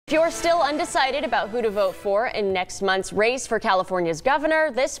If you're still undecided about who to vote for in next month's race for California's governor,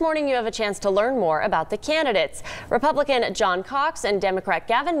 this morning you have a chance to learn more about the candidates. Republican John Cox and Democrat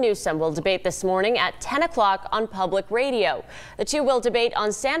Gavin Newsom will debate this morning at 10 o'clock on public radio. The two will debate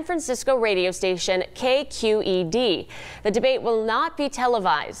on San Francisco radio station KQED. The debate will not be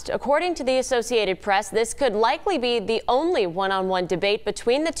televised. According to the Associated Press, this could likely be the only one-on-one debate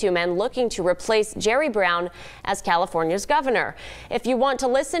between the two men looking to replace Jerry Brown as California's governor. If you want to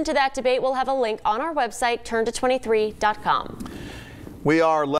listen to that debate, we'll have a link on our website, turnto23.com. We are